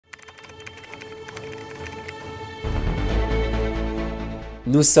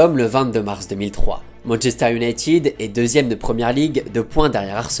Nous sommes le 22 mars 2003. Manchester United est deuxième de Première Ligue, 2 points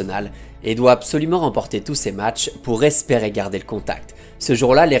derrière Arsenal, et doit absolument remporter tous ses matchs pour espérer garder le contact. Ce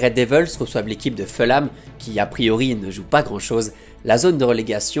jour-là, les Red Devils reçoivent l'équipe de Fulham, qui a priori ne joue pas grand-chose. La zone de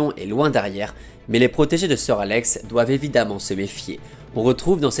relégation est loin derrière, mais les protégés de Sir Alex doivent évidemment se méfier. On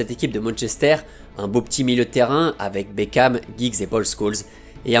retrouve dans cette équipe de Manchester un beau petit milieu de terrain avec Beckham, Giggs et Paul Scholes,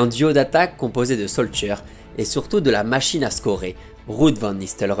 et un duo d'attaque composé de Solskjaer et surtout de la machine à scorer, Ruud Van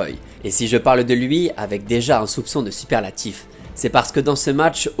Nistelrooy. Et si je parle de lui avec déjà un soupçon de superlatif, c'est parce que dans ce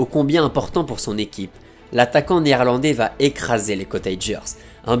match ô combien important pour son équipe, l'attaquant néerlandais va écraser les Cottagers.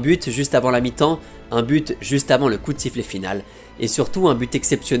 Un but juste avant la mi-temps, un but juste avant le coup de sifflet final, et surtout un but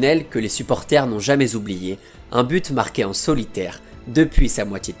exceptionnel que les supporters n'ont jamais oublié, un but marqué en solitaire depuis sa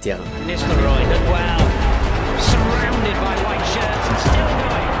moitié de terrain.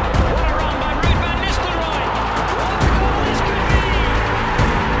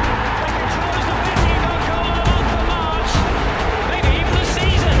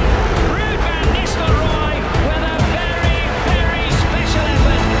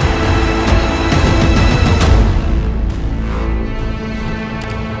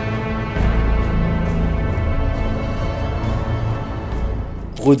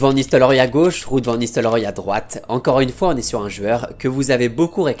 Ruud Van Nistelrooy à gauche, Ruud Van Nistelrooy à droite. Encore une fois, on est sur un joueur que vous avez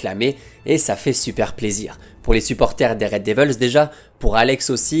beaucoup réclamé et ça fait super plaisir. Pour les supporters des Red Devils déjà, pour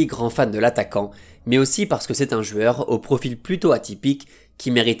Alex aussi, grand fan de l'attaquant, mais aussi parce que c'est un joueur au profil plutôt atypique qui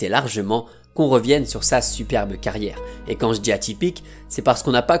méritait largement qu'on revienne sur sa superbe carrière. Et quand je dis atypique, c'est parce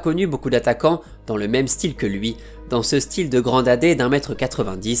qu'on n'a pas connu beaucoup d'attaquants dans le même style que lui, dans ce style de grand dadé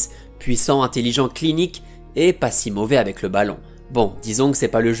d'1m90, puissant, intelligent, clinique et pas si mauvais avec le ballon. Bon, disons que c'est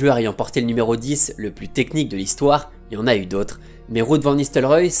pas le joueur ayant porté le numéro 10 le plus technique de l'histoire, il y en a eu d'autres, mais Ruud Van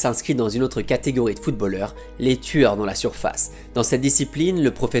Nistelrooy s'inscrit dans une autre catégorie de footballeurs, les tueurs dans la surface. Dans cette discipline,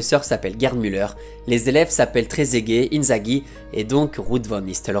 le professeur s'appelle Gerd Müller, les élèves s'appellent Trezeguet, Inzaghi et donc Ruud Van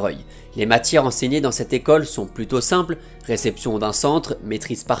Nistelrooy. Les matières enseignées dans cette école sont plutôt simples, réception d'un centre,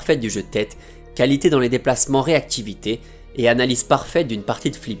 maîtrise parfaite du jeu de tête, qualité dans les déplacements, réactivité et analyse parfaite d'une partie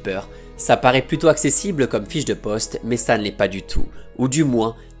de flipper. Ça paraît plutôt accessible comme fiche de poste, mais ça ne l'est pas du tout. Ou du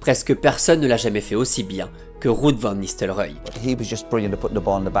moins, presque personne ne l'a jamais fait aussi bien que Ruud Van Nistelrooy. He was just brilliant at putting the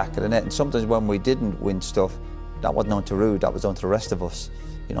ball in the back of the net, and sometimes when we didn't win stuff, that wasn't down to Ruud, that was down to the rest of us.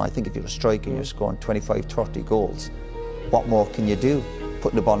 You know, I think if you're a striker, you're scoring 25, 30 goals. What more can you do?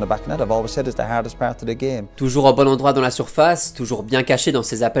 Putting the ball in the back of the net, I've always said, is the hardest part of the game. Toujours au bon endroit dans la surface, toujours bien caché dans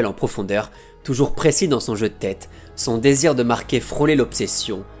ses appels en profondeur, toujours précis dans son jeu de tête, son désir de marquer frôlait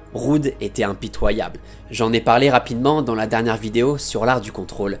l'obsession. Ruud était impitoyable. J'en ai parlé rapidement dans la dernière vidéo sur l'art du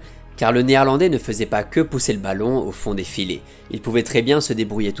contrôle, car le néerlandais ne faisait pas que pousser le ballon au fond des filets. Il pouvait très bien se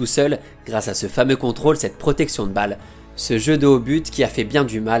débrouiller tout seul grâce à ce fameux contrôle, cette protection de balle, ce jeu de haut but qui a fait bien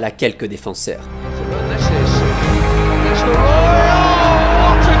du mal à quelques défenseurs.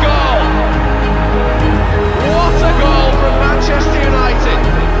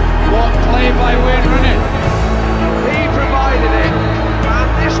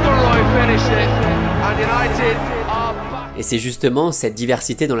 Et c'est justement cette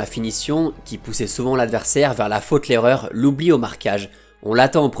diversité dans la finition qui poussait souvent l'adversaire vers la faute, l'erreur, l'oubli au marquage. On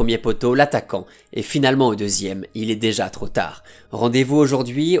l'attend au premier poteau, l'attaquant, et finalement au deuxième, il est déjà trop tard. Rendez-vous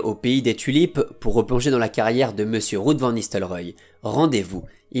aujourd'hui au pays des tulipes pour replonger dans la carrière de monsieur Ruud Van Nistelrooy. Rendez-vous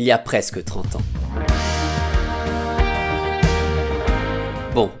il y a presque 30 ans.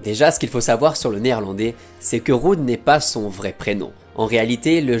 Bon, déjà ce qu'il faut savoir sur le néerlandais, c'est que Ruud n'est pas son vrai prénom. En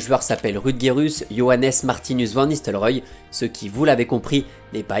réalité, le joueur s'appelle Rutgerus Johannes Martinus Van Nistelrooy, ce qui, vous l'avez compris,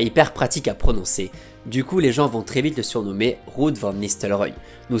 n'est pas hyper pratique à prononcer. Du coup, les gens vont très vite le surnommer Ruud Van Nistelrooy.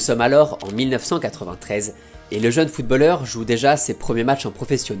 Nous sommes alors en 1993 et le jeune footballeur joue déjà ses premiers matchs en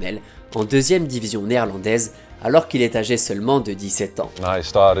professionnel, en deuxième division néerlandaise, alors qu'il est âgé seulement de 17 ans. I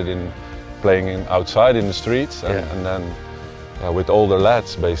started playing outside in the streets and then with older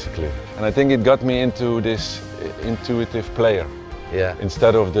lads basically. And I think it got me into this intuitive player. Yeah.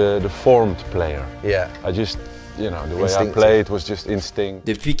 Instead of the formed player. Yeah. I just, you know, the way I played was just instinct.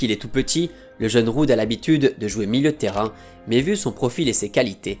 Depuis qu'il est tout petit, le jeune Ruud a l'habitude de jouer milieu de terrain, mais vu son profil et ses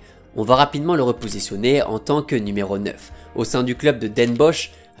qualités, on va rapidement le repositionner en tant que numéro 9, au sein du club de Den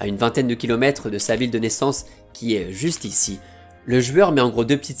Bosch, à une vingtaine de kilomètres de sa ville de naissance qui est juste ici. Le joueur met en gros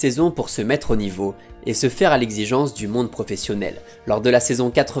 2 petites saisons pour se mettre au niveau et se faire à l'exigence du monde professionnel. Lors de la saison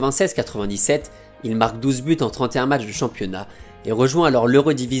 96-97, il marque 12 buts en 31 matchs de championnat et rejoint alors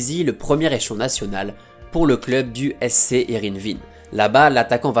l'Eredivisie, le premier échelon national, pour le club du SC Heerenveen. Là-bas,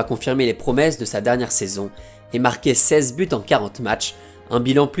 l'attaquant va confirmer les promesses de sa dernière saison et marquer 16 buts en 40 matchs, un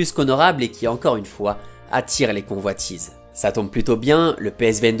bilan plus qu'honorable et qui, encore une fois, attire les convoitises. Ça tombe plutôt bien, le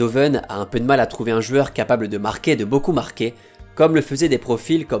PSV Eindhoven a un peu de mal à trouver un joueur capable de marquer et de beaucoup marquer, comme le faisaient des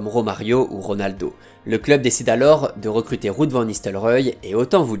profils comme Romario ou Ronaldo. Le club décide alors de recruter Ruud Van Nistelrooy et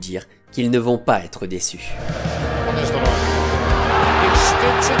autant vous dire qu'ils ne vont pas être déçus.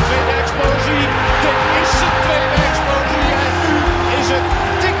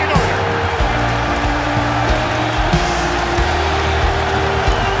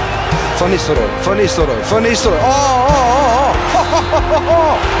 Van Nistelrooy, Van Nistelrooy, Van Nistelrooy.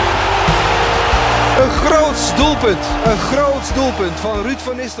 Een groots doelpunt van Ruud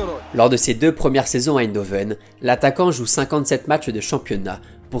Van Nistelrooy. Lors de ses 2 premières saisons à Eindhoven, l'attaquant joue 57 matchs de championnat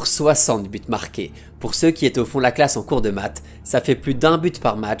pour 60 buts marqués. Pour ceux qui étaient au fond de la classe en cours de maths, ça fait plus d'1 but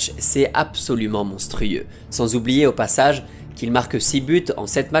par match, c'est absolument monstrueux. Sans oublier au passage qu'il marque 6 buts en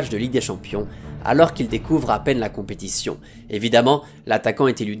 7 matchs de Ligue des Champions, alors qu'il découvre à peine la compétition. Évidemment, l'attaquant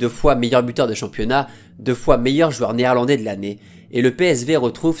est élu 2 fois meilleur buteur de championnat, 2 fois meilleur joueur néerlandais de l'année, et le PSV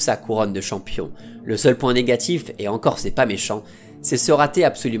retrouve sa couronne de champion. Le seul point négatif, et encore c'est pas méchant, c'est ce raté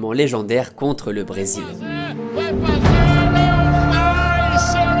absolument légendaire contre le Brésil.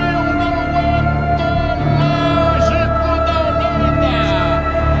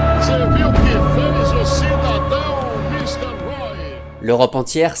 L'Europe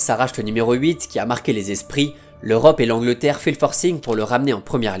entière s'arrache le numéro 8 qui a marqué les esprits, l'Europe et l'Angleterre fait le forcing pour le ramener en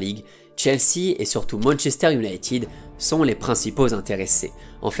Première Ligue, Chelsea et surtout Manchester United sont les principaux intéressés.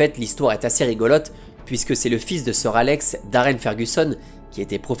 En fait, l'histoire est assez rigolote puisque c'est le fils de Sir Alex, Darren Ferguson, qui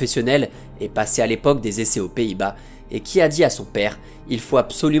était professionnel et passé à l'époque des essais aux Pays-Bas, et qui a dit à son père « Il faut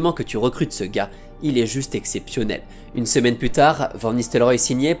absolument que tu recrutes ce gars, il est juste exceptionnel ». Une semaine plus tard, Van Nistelrooy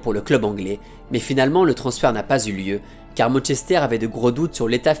signait pour le club anglais, mais finalement le transfert n'a pas eu lieu, car Manchester avait de gros doutes sur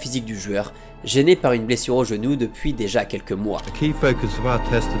l'état physique du joueur, gêné par une blessure au genou depuis déjà quelques mois. The key focus of our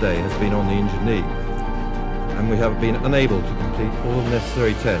test today has been on the injured knee, and we have been unable to complete all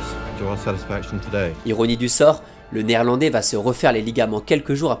necessary tests to our satisfaction today. Ironie du sort, le néerlandais va se refaire les ligaments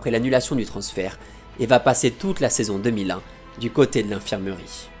quelques jours après l'annulation du transfert et va passer toute la saison 2001 du côté de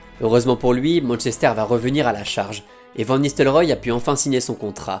l'infirmerie. Heureusement pour lui, Manchester va revenir à la charge et Van Nistelrooy a pu enfin signer son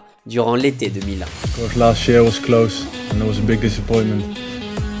contrat durant l'été 2001. Of course, last year was close and it was a big disappointment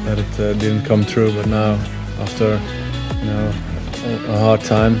that it didn't come true. But now, after a hard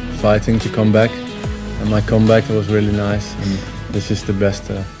time fighting to come back, and my comeback was really nice. And this is the best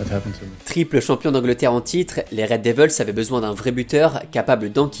that happened to me. Triple champion d'Angleterre en titre, les Red Devils avaient besoin d'un vrai buteur capable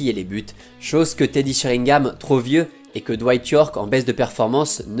d'enquiller les buts, chose que Teddy Sheringham, trop vieux, et que Dwight York, en baisse de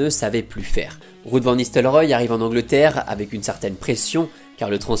performance, ne savait plus faire. Ruud Van Nistelrooy arrive en Angleterre avec une certaine pression, car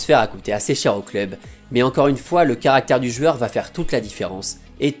le transfert a coûté assez cher au club, mais encore une fois, le caractère du joueur va faire toute la différence,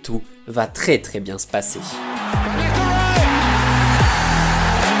 et tout va très bien se passer.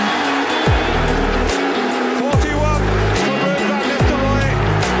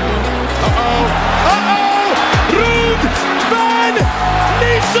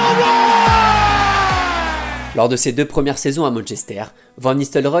 Lors de ses 2 premières saisons à Manchester, Van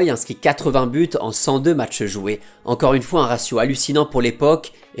Nistelrooy inscrit 80 buts en 102 matchs joués, encore une fois un ratio hallucinant pour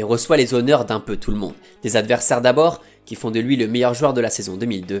l'époque et reçoit les honneurs d'un peu tout le monde. Des adversaires d'abord, qui font de lui le meilleur joueur de la saison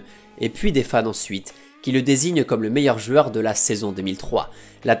 2002, et puis des fans ensuite, qui le désignent comme le meilleur joueur de la saison 2003.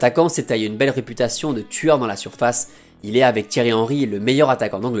 L'attaquant s'est taillé une belle réputation de tueur dans la surface, il est avec Thierry Henry le meilleur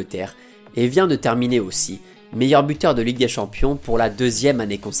attaquant d'Angleterre, et vient de terminer aussi meilleur buteur de Ligue des Champions pour la 2e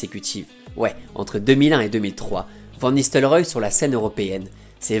année consécutive. Ouais, entre 2001 et 2003, Van Nistelrooy sur la scène européenne,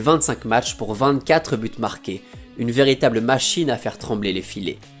 c'est 25 matchs pour 24 buts marqués, une véritable machine à faire trembler les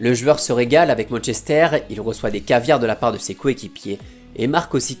filets. Le joueur se régale avec Manchester, il reçoit des caviars de la part de ses coéquipiers et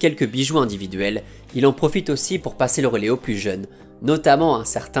marque aussi quelques bijoux individuels, il en profite aussi pour passer le relais aux plus jeunes, notamment un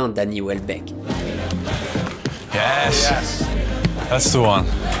certain Danny Welbeck. Yes, that's the one.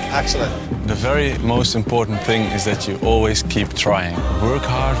 Excellent. The very most important thing is that you always keep trying. Work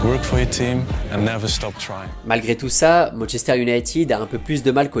hard, work for your team and never stop trying. Malgré tout ça, Manchester United a un peu plus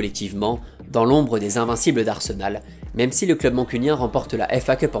de mal collectivement, dans l'ombre des invincibles d'Arsenal, même si le club mancunien remporte la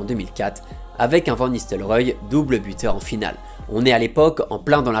FA Cup en 2004, avec un Van Nistelrooy double buteur en finale. On est à l'époque en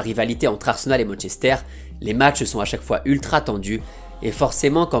plein dans la rivalité entre Arsenal et Manchester, les matchs sont à chaque fois ultra tendus, et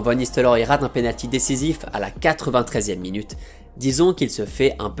forcément quand Van Nistelrooy rate un penalty décisif à la 93e minute, disons qu'il se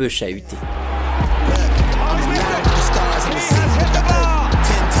fait un peu chahuter.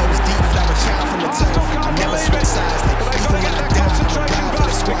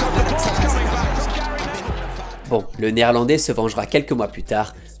 Bon, le néerlandais se vengera quelques mois plus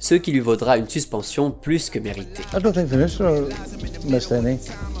tard, ce qui lui vaudra une suspension plus que méritée. I don't think Van Nistelrooy missed any.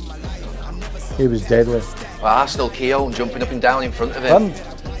 He was deadly. Well, Arsenal, Keown jumping up and down in front of him.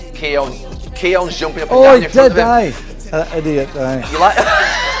 Keown's jumping up and Oh, down he in front did, of him. aye. Idiot.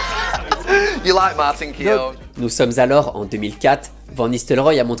 You like Martin Keown? Nous sommes alors en 2004. Van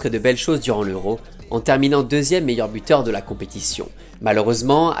Nistelrooy a montré de belles choses durant l'Euro, en terminant deuxième meilleur buteur de la compétition.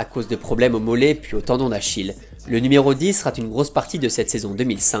 Malheureusement, à cause de problèmes au mollet puis au tendon d'Achille, le numéro 10 rate une grosse partie de cette saison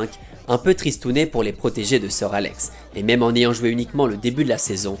 2005, un peu tristouné pour les protégés de Sir Alex. Et même en ayant joué uniquement le début de la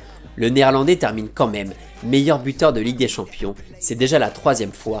saison, le néerlandais termine quand même meilleur buteur de Ligue des Champions, c'est déjà la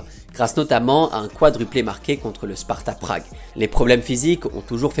 3e fois, grâce notamment à un quadruplé marqué contre le Sparta Prague. Les problèmes physiques ont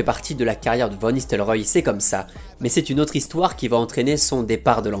toujours fait partie de la carrière de Van Nistelrooy, c'est comme ça, mais c'est une autre histoire qui va entraîner son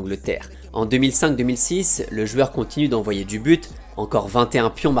départ de l'Angleterre. En 2005-2006, le joueur continue d'envoyer du but, encore 21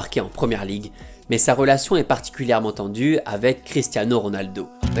 pions marqués en Première Ligue, mais sa relation est particulièrement tendue avec Cristiano Ronaldo.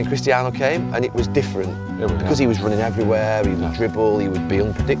 Then Cristiano came and it was different because he was running everywhere, he would dribble, he would be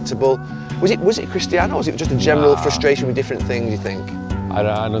unpredictable. Was it Cristiano or was it just a general frustration with different things, you think?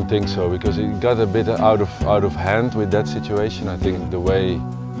 I don't think so, because it got a bit out of hand with that situation. I think the way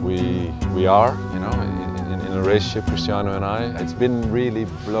we are, you know, in a relationship, Cristiano and I, it's been really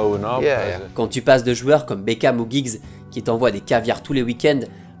blown up. Yeah. Quand tu passes de joueurs comme Beckham ou Giggs qui t'envoient des caviars tous les week-ends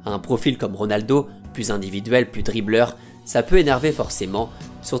à un profil comme Ronaldo, plus individuel, plus dribbleur, ça peut énerver forcément,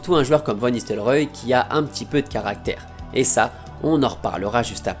 surtout un joueur comme Van Nistelrooy qui a un petit peu de caractère. Et ça, on en reparlera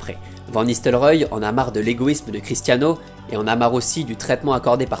juste après. Van Nistelrooy en a marre de l'égoïsme de Cristiano et en a marre aussi du traitement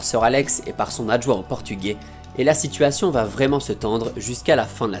accordé par Sir Alex et par son adjoint en portugais. Et la situation va vraiment se tendre jusqu'à la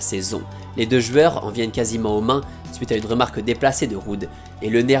fin de la saison. Les deux joueurs en viennent quasiment aux mains suite à une remarque déplacée de Ruud, et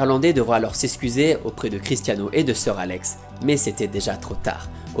le néerlandais devra alors s'excuser auprès de Cristiano et de Sir Alex, mais c'était déjà trop tard.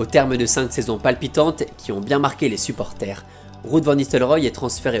 Au terme de 5 saisons palpitantes qui ont bien marqué les supporters, Ruud Van Nistelrooy est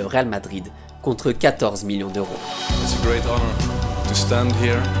transféré au Real Madrid contre 14 millions d'euros. It's a great honor to stand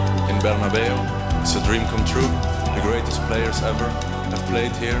here in Bernabeu. It's a dream come true. The greatest players ever have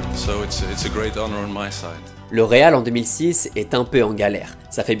played here, so it's a great honor on my side. Le Real en 2006 est un peu en galère.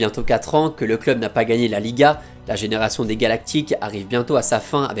 Ça fait bientôt 4 ans que le club n'a pas gagné la Liga, la génération des Galactiques arrive bientôt à sa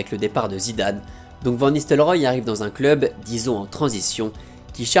fin avec le départ de Zidane. Donc Van Nistelrooy arrive dans un club, disons en transition,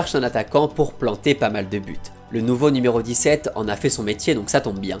 qui cherche un attaquant pour planter pas mal de buts. Le nouveau numéro 17 en a fait son métier, donc ça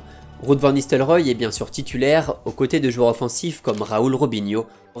tombe bien. Ruud Van Nistelrooy est bien sûr titulaire aux côtés de joueurs offensifs comme Raúl Robinho,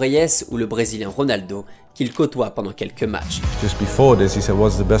 Reyes ou le Brésilien Ronaldo, qu'il côtoie pendant quelques matchs. Just before this, he said,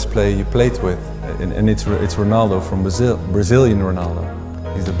 "What's the best player you played with?" And it's Ronaldo from Brazil, Brazilian Ronaldo.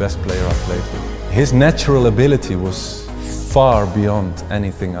 He's the best player I've played with. His natural ability was far beyond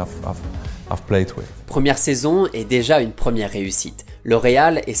anything I've played with. Première saison et déjà une première réussite. Le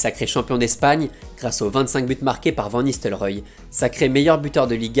Real est sacré champion d'Espagne grâce aux 25 buts marqués par Van Nistelrooy, sacré meilleur buteur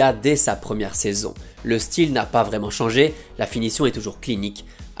de Liga dès sa première saison. Le style n'a pas vraiment changé, la finition est toujours clinique,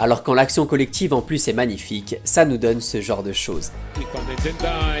 alors quand l'action collective en plus est magnifique, ça nous donne ce genre de choses.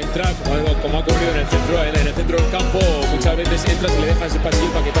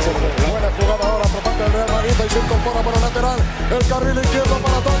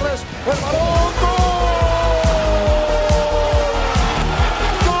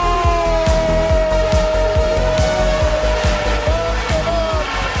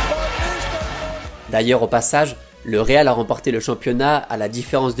 D'ailleurs, au passage, le Real a remporté le championnat à la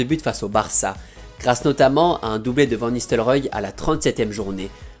différence de but face au Barça, grâce notamment à un doublé de Van Nistelrooy à la 37e journée,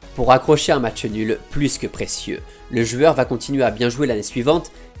 pour accrocher un match nul plus que précieux. Le joueur va continuer à bien jouer l'année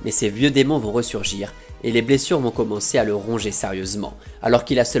suivante, mais ses vieux démons vont ressurgir, et les blessures vont commencer à le ronger sérieusement, alors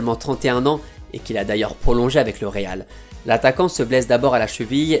qu'il a seulement 31 ans et qu'il a d'ailleurs prolongé avec le Real. L'attaquant se blesse d'abord à la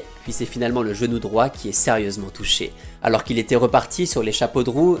cheville, puis c'est finalement le genou droit qui est sérieusement touché. Alors qu'il était reparti sur les chapeaux de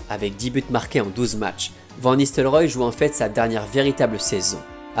roue avec 10 buts marqués en 12 matchs, Van Nistelrooy joue en fait sa dernière véritable saison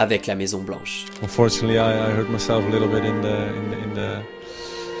avec la Maison Blanche. Unfortunately, I hurt myself a little bit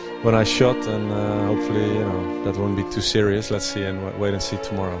when I shot, and hopefully, that won't be too serious. Let's see and wait and see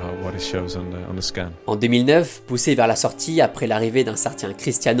tomorrow what it shows on the scan. En 2009, poussé vers la sortie après l'arrivée d'un certain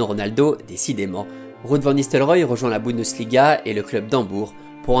Cristiano Ronaldo, décidément, Ruud Van Nistelrooy rejoint la Bundesliga et le club d'Hambourg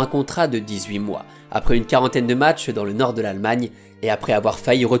pour un contrat de 18 mois. Après une quarantaine de matchs dans le nord de l'Allemagne et après avoir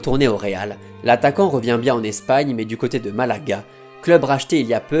failli retourner au Real, l'attaquant revient bien en Espagne mais du côté de Malaga, club racheté il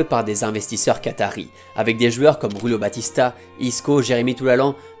y a peu par des investisseurs qataris, avec des joueurs comme Rulio Batista, Isco, Jérémy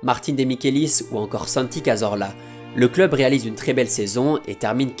Toulalan, Martin de Michelis ou encore Santi Cazorla. Le club réalise une très belle saison et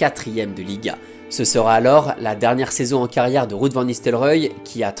termine 4e de Liga. Ce sera alors la dernière saison en carrière de Ruud Van Nistelrooy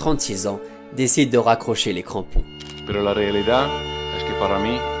qui, à 36 ans, décide de raccrocher les crampons. Pero la realidad es que para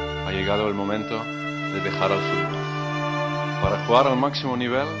mí ha llegado el momento de dejar al fútbol. Para jugar al máximo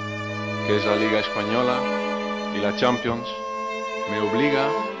nivel, que es la Liga Española y la Champions, me obliga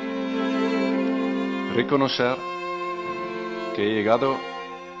a reconocer que he llegado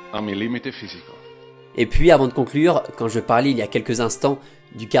a mi límite físico. Et puis avant de conclure, quand je parlais il y a quelques instants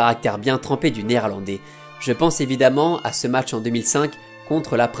du caractère bien trempé du néerlandais, je pense évidemment à ce match en 2005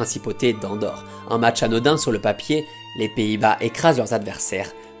 contre la principauté d'Andorre. Un match anodin sur le papier, les Pays-Bas écrasent leurs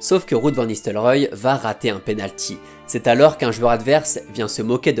adversaires, sauf que Ruud Van Nistelrooy va rater un penalty. C'est alors qu'un joueur adverse vient se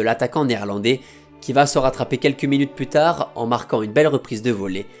moquer de l'attaquant néerlandais qui va se rattraper quelques minutes plus tard en marquant une belle reprise de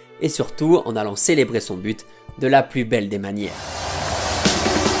volée et surtout en allant célébrer son but de la plus belle des manières.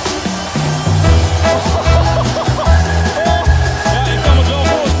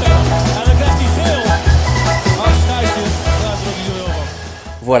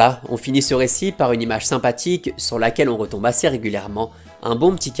 Voilà, on finit ce récit par une image sympathique sur laquelle on retombe assez régulièrement, un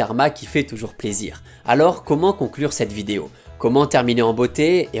bon petit karma qui fait toujours plaisir. Alors comment conclure cette vidéo? Comment terminer en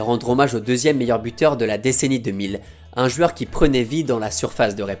beauté et rendre hommage au deuxième meilleur buteur de la décennie 2000, un joueur qui prenait vie dans la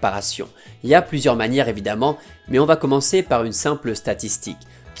surface de réparation? Il y a plusieurs manières évidemment, mais on va commencer par une simple statistique.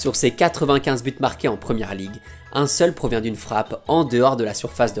 Sur ses 95 buts marqués en première ligue, un seul provient d'une frappe en dehors de la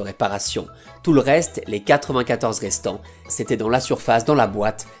surface de réparation. Tout le reste, les 94 restants, c'était dans la surface, dans la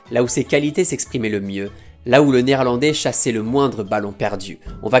boîte, là où ses qualités s'exprimaient le mieux, là où le néerlandais chassait le moindre ballon perdu.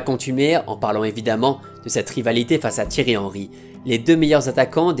 On va continuer en parlant évidemment de cette rivalité face à Thierry Henry, les deux meilleurs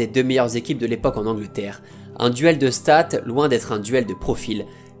attaquants des deux meilleures équipes de l'époque en Angleterre. Un duel de stats loin d'être un duel de profil,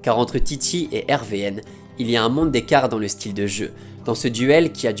 car entre Titi et RVN, il y a un monde d'écart dans le style de jeu. Dans ce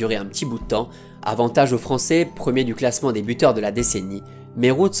duel qui a duré un petit bout de temps, avantage aux Français, premier du classement des buteurs de la décennie, mais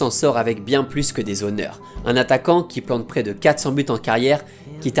Ruud s'en sort avec bien plus que des honneurs. Un attaquant qui plante près de 400 buts en carrière,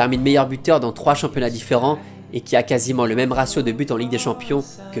 qui termine meilleur buteur dans 3 championnats différents et qui a quasiment le même ratio de buts en Ligue des Champions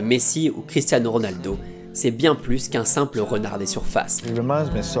que Messi ou Cristiano Ronaldo. C'est bien plus qu'un simple renard des surfaces. He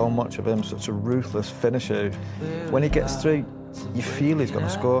reminds me so much of him, such a ruthless finisher. When he gets through, you feel he's going to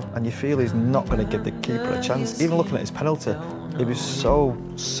score and you feel he's not going to give the keeper a chance. Even looking at his penalty, he was so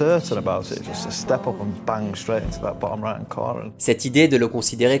certain about it, just to step up and bang straight into that bottom right-hand corner. Cette idée de le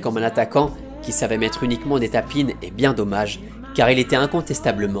considérer comme un attaquant qui savait mettre uniquement des tapines est bien dommage, car il était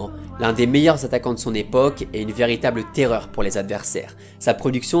incontestablement l'un des meilleurs attaquants de son époque et une véritable terreur pour les adversaires. Sa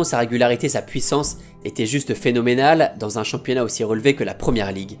production, sa régularité, sa puissance étaient juste phénoménales dans un championnat aussi relevé que la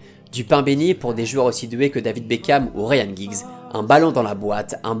Première Ligue. Du pain béni pour des joueurs aussi doués que David Beckham ou Ryan Giggs, un ballon dans la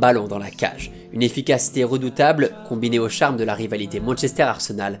boîte, un ballon dans la cage. Une efficacité redoutable combinée au charme de la rivalité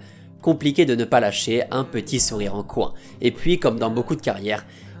Manchester-Arsenal, compliqué de ne pas lâcher un petit sourire en coin. Et puis, comme dans beaucoup de carrières,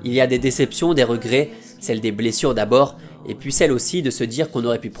 il y a des déceptions, des regrets, celles des blessures d'abord, et puis celle aussi de se dire qu'on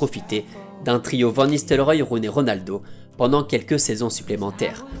aurait pu profiter d'un trio Van Nistelrooy, Rooney, Ronaldo pendant quelques saisons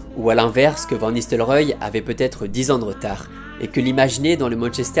supplémentaires. Ou à l'inverse, que Van Nistelrooy avait peut-être 10 ans de retard, et que l'imaginer dans le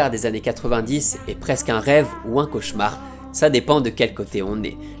Manchester des années 90 est presque un rêve ou un cauchemar, ça dépend de quel côté on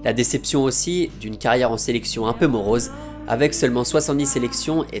est. La déception aussi d'une carrière en sélection un peu morose, avec seulement 70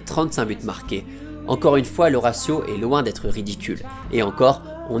 sélections et 35 buts marqués. Encore une fois, le ratio est loin d'être ridicule. Et encore,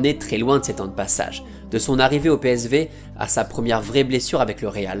 on est très loin de ces temps de passage. De son arrivée au PSV à sa première vraie blessure avec le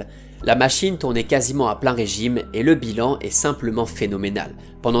Real, la machine tournait quasiment à plein régime et le bilan est simplement phénoménal.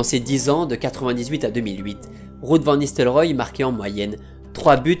 Pendant ces 10 ans, de 98 à 2008, Ruud Van Nistelrooy marquait en moyenne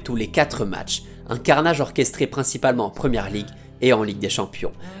 3 buts tous les 4 matchs, un carnage orchestré principalement en Première Ligue et en Ligue des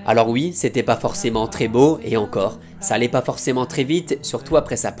Champions. Alors oui, c'était pas forcément très beau et encore, ça allait pas forcément très vite, surtout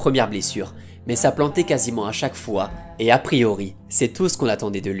après sa première blessure, mais ça plantait quasiment à chaque fois et a priori, c'est tout ce qu'on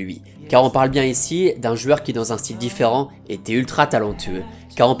attendait de lui. Car on parle bien ici d'un joueur qui dans un style différent était ultra talentueux,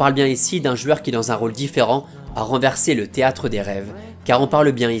 car on parle bien ici d'un joueur qui dans un rôle différent a renversé le théâtre des rêves, car on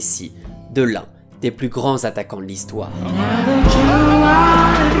parle bien ici de l'un des plus grands attaquants de l'histoire.